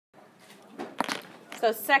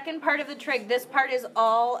So second part of the trig, this part is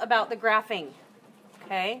all about the graphing.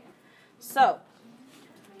 Okay? So,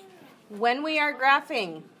 when we are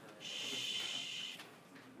graphing,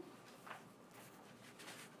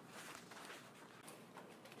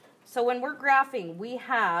 so when we're graphing, we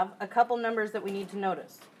have a couple numbers that we need to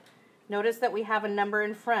notice. Notice that we have a number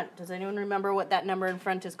in front. Does anyone remember what that number in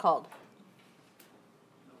front is called?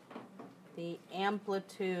 The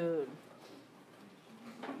amplitude.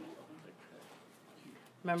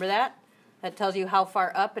 Remember that? That tells you how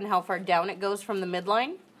far up and how far down it goes from the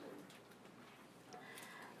midline.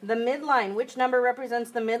 The midline, which number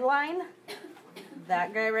represents the midline?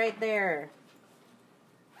 That guy right there.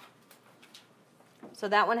 So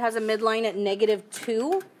that one has a midline at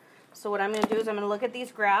 -2. So what I'm going to do is I'm going to look at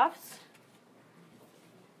these graphs,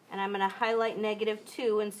 and I'm going to highlight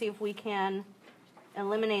 -2 and see if we can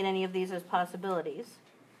eliminate any of these as possibilities.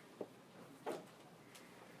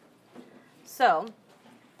 So,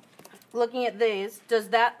 looking at these, does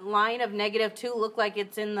that line of -2 look like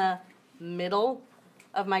it's in the middle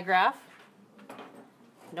of my graph?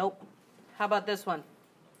 Nope. How about this one?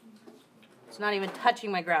 It's not even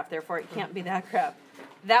touching my graph, therefore it can't be that graph.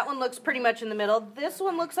 That one looks pretty much in the middle. This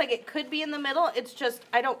one looks like it could be in the middle. It's just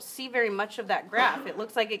I don't see very much of that graph. It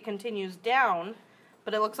looks like it continues down,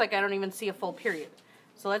 but it looks like I don't even see a full period.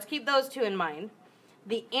 So let's keep those two in mind.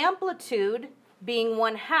 The amplitude being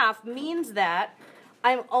 1/2 means that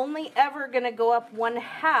I'm only ever going to go up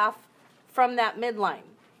 1/2 from that midline.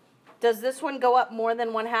 Does this one go up more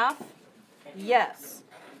than 1/2? Yes.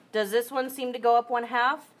 Does this one seem to go up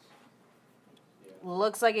 1/2?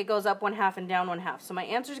 Looks like it goes up 1/2 and down 1/2. So my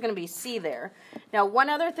answer is going to be C there. Now, one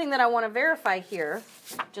other thing that I want to verify here,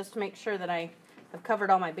 just to make sure that I have covered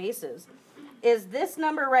all my bases, is this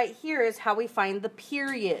number right here is how we find the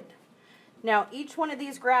period. Now, each one of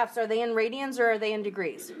these graphs, are they in radians or are they in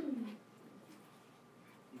degrees?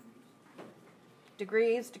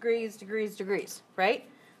 Degrees, degrees, degrees, degrees, right?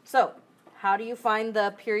 So, how do you find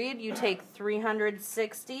the period? You take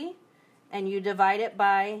 360 and you divide it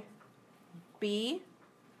by B,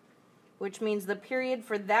 which means the period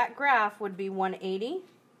for that graph would be 180.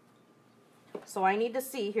 So I need to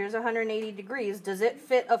see, here's 180 degrees. Does it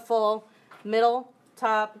fit a full middle,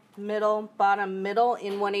 top, middle, bottom, middle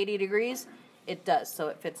in 180 degrees? It does, so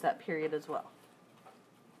it fits that period as well.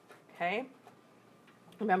 Okay?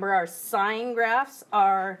 Remember our sine graphs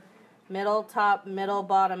are middle, top, middle,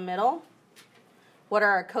 bottom, middle. What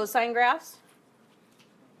are our cosine graphs?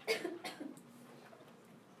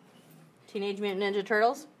 Teenage Mutant Ninja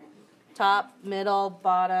Turtles. Top, middle,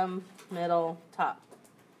 bottom, middle, top.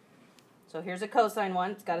 So here's a cosine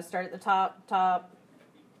one. It's got to start at the top, top,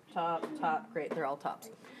 top, top. Great, they're all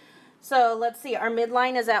tops. So let's see. Our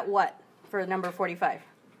midline is at what for number 45?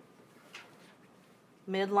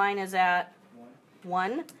 Midline is at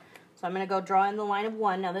 1. So I'm going to go draw in the line of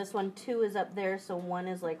 1. Now this one, 2 is up there, so 1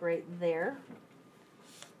 is like right there.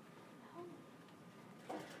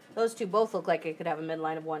 Those two both look like it could have a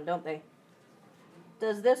midline of 1, don't they?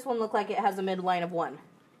 Does this one look like it has a midline of 1?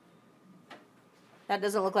 That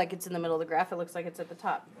doesn't look like it's in the middle of the graph. It looks like it's at the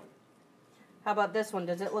top. How about this one?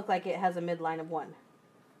 Does it look like it has a midline of 1?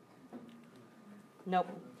 Nope.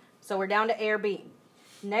 So we're down to A or B.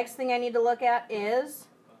 Next thing I need to look at is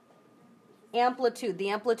amplitude. The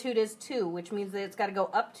amplitude is 2, which means that it's got to go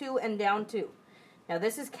up 2 and down 2. Now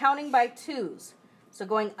this is counting by 2s. So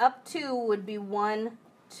going up 2 would be 1,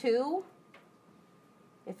 2.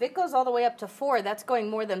 If it goes all the way up to 4, that's going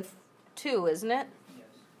more than 2, isn't it? Yes.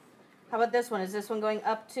 How about this one? Is this one going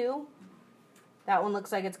up 2? That one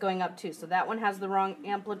looks like it's going up 2. So that one has the wrong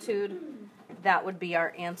amplitude. That would be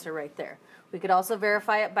our answer right there. We could also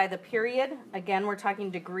verify it by the period. Again, we're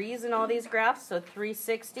talking degrees in all these graphs. So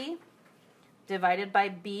 360 divided by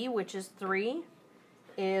B, which is 3,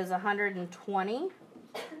 is 120.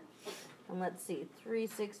 And let's see,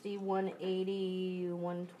 360, 180,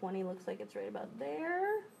 120 looks like it's right about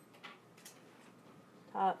there.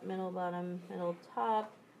 Top, middle, bottom, middle, top.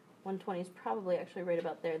 120 is probably actually right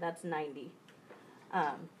about there. That's 90.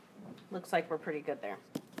 Looks like we're pretty good there.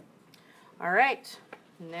 All right,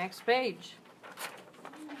 next page.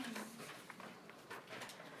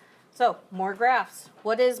 So, more graphs.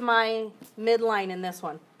 What is my midline in this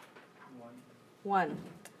one? 1.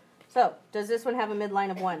 So, does this one have a midline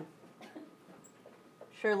of 1?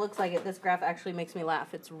 Sure looks like it. This graph actually makes me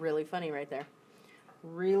laugh. It's really funny right there.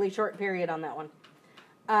 Really short period on that one.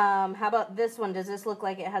 How about this one? Does this look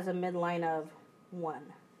like it has a midline of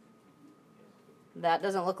 1? That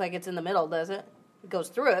doesn't look like it's in the middle, does it? It goes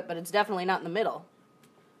through it, but it's definitely not in the middle.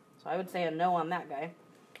 So I would say a no on that guy.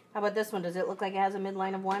 How about this one? Does it look like it has a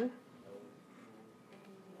midline of 1?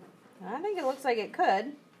 I think it looks like it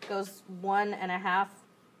could. Goes 1.5,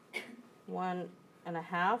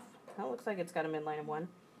 1.5. That looks like it's got a midline of 1.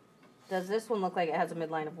 Does this one look like it has a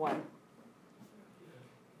midline of 1?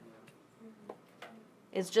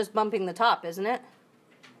 It's just bumping the top, isn't it?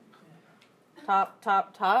 Top,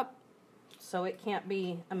 top, top. So it can't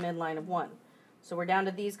be a midline of 1. So we're down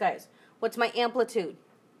to these guys. What's my amplitude?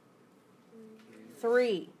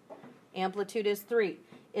 3. Amplitude is 3.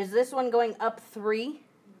 Is this one going up 3?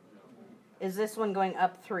 Is this one going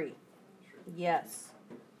up 3? Yes.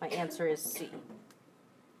 My answer is C.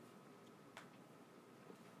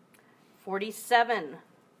 47.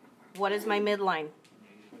 What is my midline?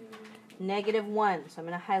 -1. So I'm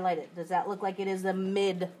going to highlight it. Does that look like it is the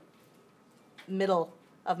middle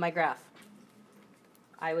of my graph?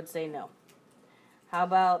 I would say no. How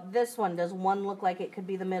about this one? Does 1 look like it could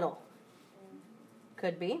be the middle?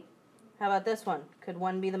 Could be. How about this one? Could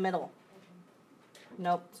 1 be the middle?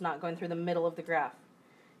 Nope, it's not going through the middle of the graph.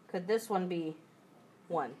 Could this one be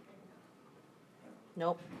 1?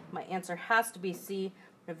 Nope. My answer has to be C. I'm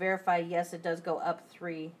going to verify, yes, it does go up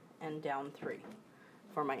 3 and down 3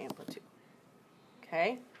 for my amplitude.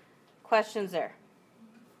 Okay? Questions there?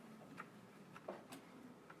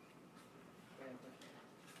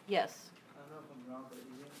 Yes. I don't know if I'm wrong, but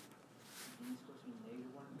isn't D supposed to be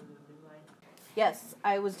 -1 for the midline? Yes,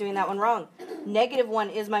 I was doing that one wrong. -1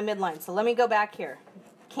 is my midline. So let me go back here.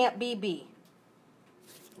 Can't be B.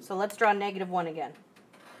 So let's draw -1 again.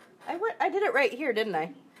 I did it right here, didn't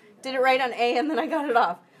I? Did it right on A and then I got it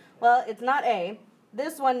off. Well, it's not A.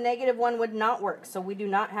 This one, -1 would not work. So we do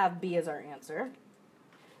not have B as our answer.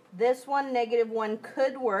 This one, -1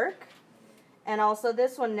 could work. And also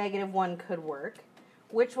this one, -1 could work.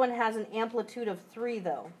 Which one has an amplitude of 3,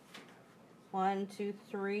 though? 1, 2,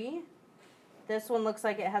 3. This one looks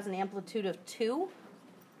like it has an amplitude of 2.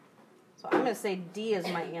 So I'm going to say D is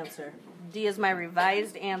my answer. D is my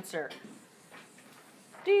revised answer.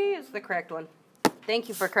 D is the correct one. Thank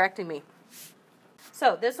you for correcting me.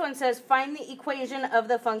 So this one says, find the equation of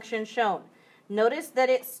the function shown. Notice that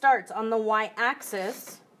it starts on the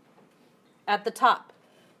y-axis at the top.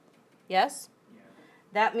 Yes? Yeah.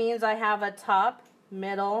 That means I have a top,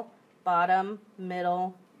 middle, bottom,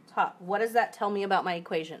 middle, top. What does that tell me about my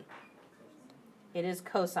equation? It is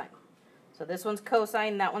cosine. So this one's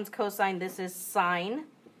cosine, that one's cosine, this is sine,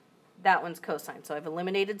 that one's cosine. So I've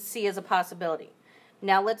eliminated C as a possibility.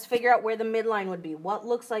 Now let's figure out where the midline would be. What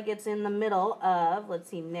looks like it's in the middle of, let's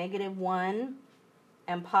see, -1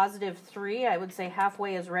 and +3. I would say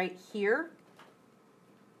halfway is right here.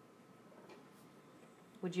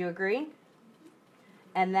 Would you agree?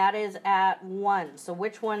 And that is at 1. So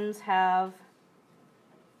which ones have...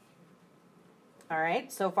 All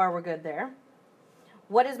right, so far we're good there.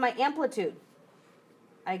 What is my amplitude?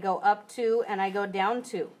 I go up 2 and I go down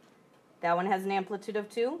 2. That one has an amplitude of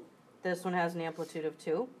 2. This one has an amplitude of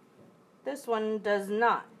 2. This one does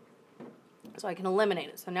not. So I can eliminate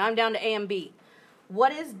it. So now I'm down to A and B.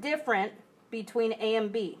 What is different between A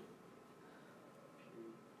and B?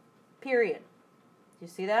 Period. Do you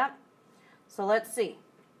see that? So let's see.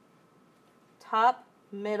 Top,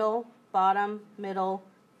 middle, bottom, middle,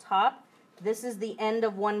 top. This is the end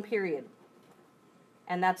of one period.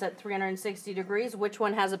 And that's at 360 degrees. Which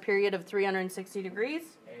one has a period of 360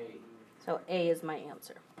 degrees? A. So A is my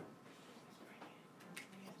answer.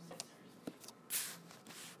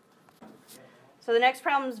 So the next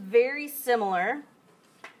problem is very similar.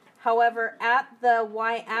 However, at the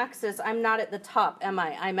y-axis, I'm not at the top, am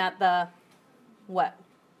I? I'm at the what?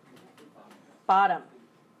 Bottom.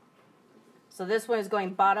 So this one is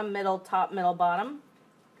going bottom, middle, top, middle, bottom.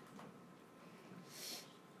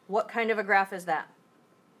 What kind of a graph is that?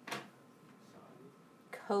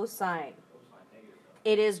 Cosine.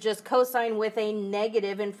 It is just cosine with a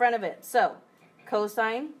negative in front of it. So,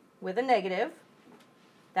 cosine with a negative.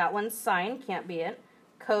 That one's sine, can't be it.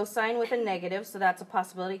 Cosine with a negative, so that's a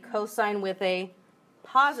possibility. Cosine with a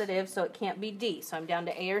positive, so it can't be D. So I'm down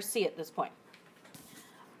to A or C at this point.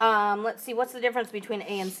 Let's see, what's the difference between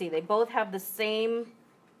A and C? They both have the same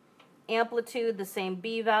amplitude, the same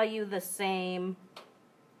B value, the same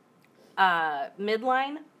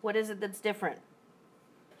midline. What is it that's different?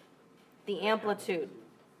 The amplitude.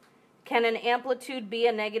 Can an amplitude be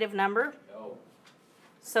a negative number? No.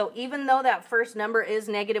 So even though that first number is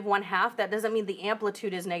 -1/2, that doesn't mean the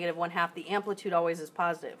amplitude is -1/2. The amplitude always is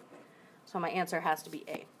positive. So my answer has to be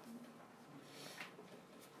A.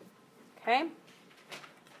 Okay?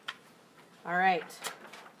 All right.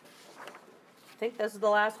 I think this is the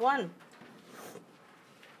last one.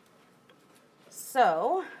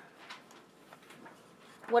 So,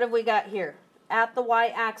 what have we got here? At the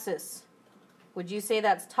y-axis, Would you say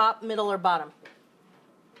that's top, middle, or bottom?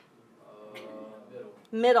 Middle.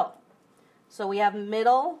 Middle. So we have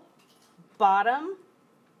middle, bottom,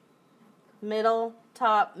 middle,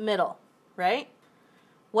 top, middle, right?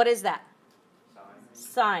 What is that?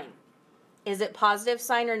 Sign. Is it positive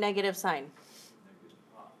sign or negative sign?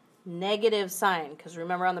 Negative sign, because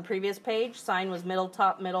remember on the previous page, sign was middle,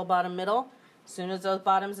 top, middle, bottom, middle. As soon as those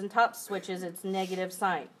bottoms and tops switches, it's negative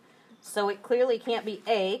sign. So it clearly can't be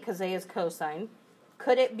A, because A is cosine.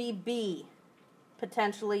 Could it be B?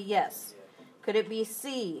 Potentially, yes. Could it be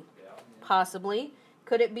C? Possibly.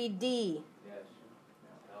 Could it be D?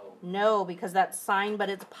 No, because that's sine, but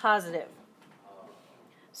it's positive.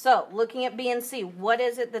 So, looking at B and C, what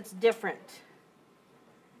is it that's different?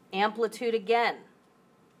 Amplitude again.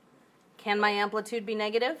 Can my amplitude be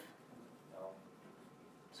negative? No.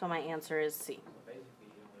 So my answer is C. So basically,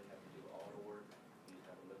 you only have to do all the work. You just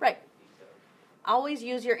have to look Right. at the details. Always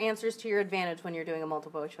use your answers to your advantage when you're doing a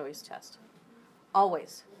multiple choice test.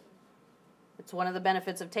 Always. It's one of the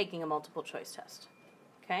benefits of taking a multiple choice test.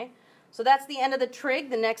 Okay? So that's the end of the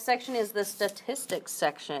trig. The next section is the statistics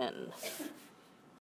section.